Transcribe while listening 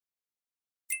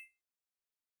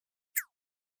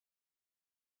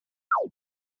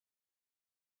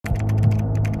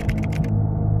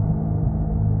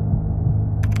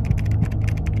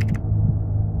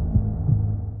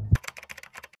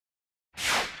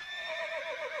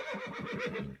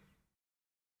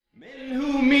Men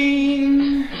who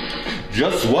mean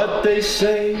just what they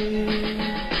say,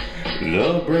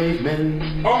 the brave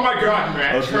men. Oh my God,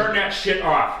 man, turn that shit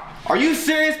off. Are you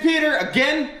serious, Peter?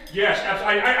 Again? Yes,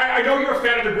 I know you're a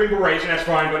fan of the Green Berets, and that's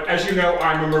fine, but as you know,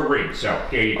 I'm a Marine, so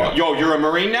there you go. Yo, you're a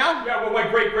Marine now? Yeah, well, my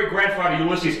great-great-grandfather,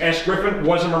 Ulysses S. Griffin,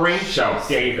 was a Marine, so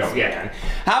there you go, yeah.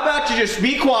 How about you just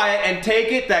be quiet and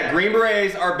take it that Green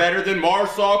Berets are better than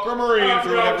MARSOC or Marines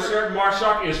or whatever? No, sir,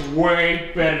 MARSOC is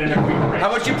way better than the Green Berets. How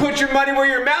about you put your money where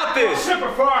your mouth is?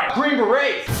 Simplify! Green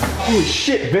Berets! Holy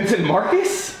shit, Vincent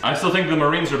Marcus? I still think the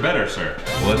Marines are better, sir.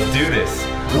 Let's do this.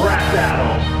 Rat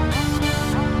battle!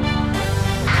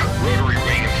 Rotary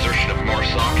ring insertion of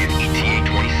MARSOC in ETA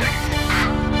 20 seconds.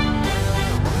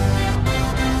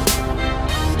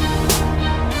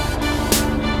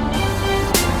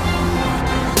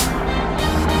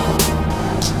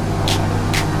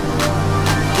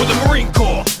 For the Marine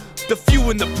Corps, the few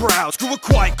in the proud, screw it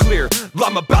quite clear.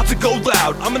 I'm about to go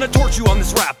loud, I'm gonna torch you on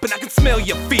this rap, and I can smell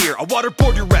your fear. I'll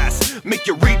waterboard your ass, make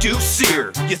you redo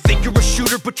sear. You think you're a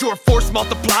shooter, but you're a force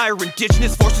multiplier.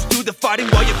 Indigenous forces do the fighting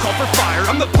while you call for fire.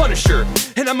 I'm the Punisher,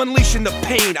 and I'm unleashing the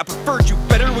pain. I preferred you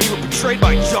better when you were betrayed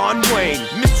by John Wayne.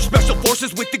 Mr. Special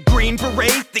Forces with the Green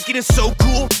Beret, thinking it's so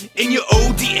cool. In your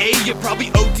ODA, you're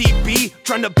probably ODB,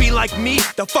 trying to be like me,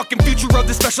 the fucking future of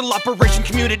the special operation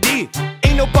community.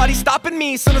 Ain't nobody stopping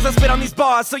me soon as I spit on these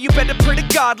bars, so you better pray to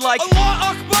God like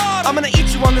Allah Akbar. I'm gonna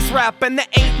eat you on this rap, and there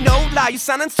ain't no lie. You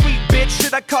soundin' sweet, bitch,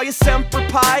 should I call you Semper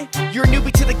Pi? You're a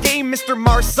newbie to the game, Mr.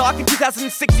 MARSOC. In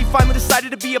 2006, you finally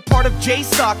decided to be a part of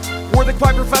JSOC. We're the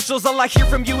quiet professionals, all I hear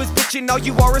from you is bitchin'. All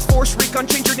you are is Force Recon,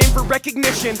 change your name for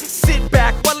recognition. Sit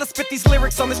back while I spit these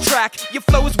lyrics on this track. Your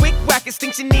flow is wick-wack, it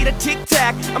stinks you need a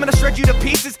tic-tac. I'm gonna shred you to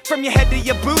pieces, from your head to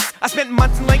your boots. I spent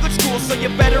months in language school, so you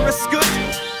better escoot.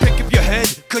 Pick up your head,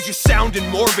 cause you're sounding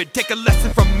morbid. Take a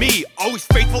lesson from me, always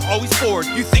faithful, always forward.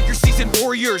 You think you're seasoned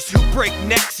warriors who break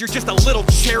necks. You're just a little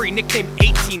cherry nicknamed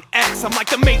 18X. I'm like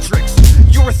the Matrix,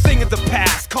 you're a thing of the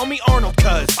past. Call me Arnold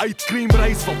cuz I eat cream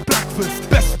rice for breakfast.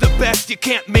 Best of the best, you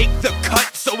can't make the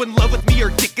cut. So in love with me,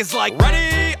 your dick is like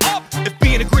ready up. If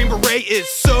being a Green Beret is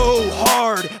so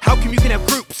hard, how come you can have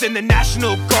groups in the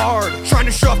National Guard? Trying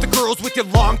to show off the girls with your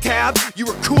long tab. You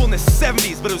were cool in the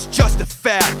 70s, but it was just a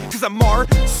fad. Cause I'm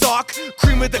MARSOC,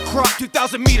 cream of the crop.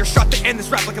 2,000 meters shot to end this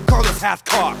rap like I'm Carlos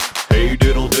half-cock. Hey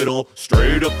diddle diddle,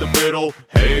 straight up the middle.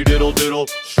 Hey diddle diddle,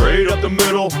 straight up the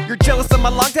middle. You're jealous of my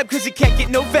long tab cause you can't get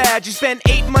no badge. You spent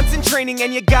 8 months in training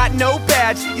and you got no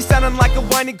badge. You soundin' like a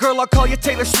whiny girl, I'll call you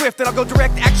Taylor Swift, and I'll go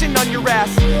direct action on your ass.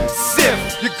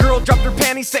 Sif, your girl dropped her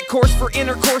panties, set course for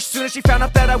intercourse. Soon as she found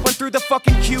out that I went through the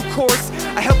fucking Q course.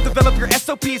 I helped develop your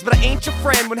SOPs, but I ain't your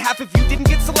friend. When half of you didn't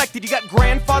get selected, you got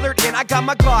grandfathered in. I got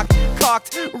my Glock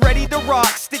cocked, ready to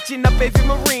rock, stitching up every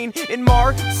Marine in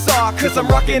MARSOC. Cause I'm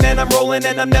rockin' and I'm rollin'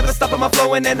 and I'm never stopping my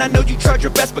flowin'. And I know you tried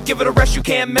your best, but give it a rest, you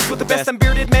can't mess with the best. I'm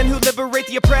bearded men who liberate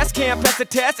the oppressed, can't pass the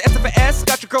test. S for S,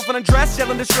 got your girlfriend undressed,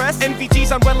 yelling distress.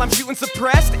 NVG's on when I'm shooting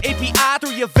suppressed. API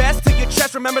through your vest to your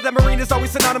chest. Remember that Marine is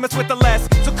always synonymous with the less.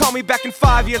 So call me back in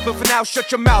 5 years, but for now,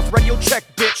 shut your mouth. Radio check,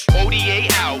 bitch. ODA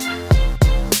out.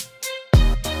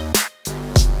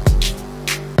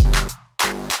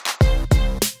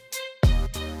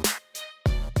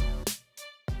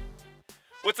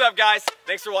 What's up, guys?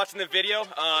 Thanks for watching the video.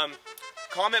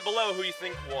 Comment below who you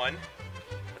think won.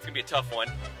 It's gonna be a tough one.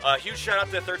 Huge shout out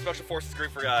to the 3rd Special Forces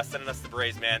group for sending us the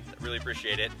berets, man. Really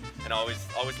appreciate it. And always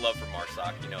love for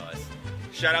MARSOC, you know us.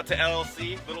 Shout out to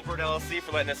LLC, Little Bird LLC,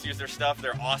 for letting us use their stuff.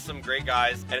 They're awesome, great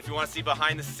guys. And if you want to see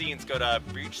behind the scenes, go to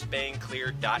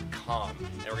breachspangclear.com.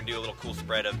 And we're gonna do a little cool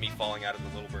spread of me falling out of the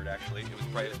Little Bird, actually. It was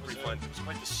pretty fun. It was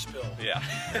quite the spill. Yeah.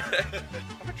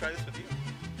 I'm gonna try this with you.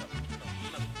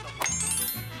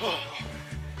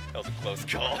 That was a close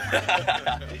call.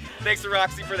 Thanks to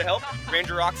Roxy for the help.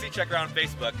 Ranger Roxy, check her out on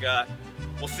Facebook.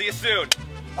 We'll see you soon.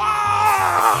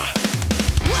 Ah!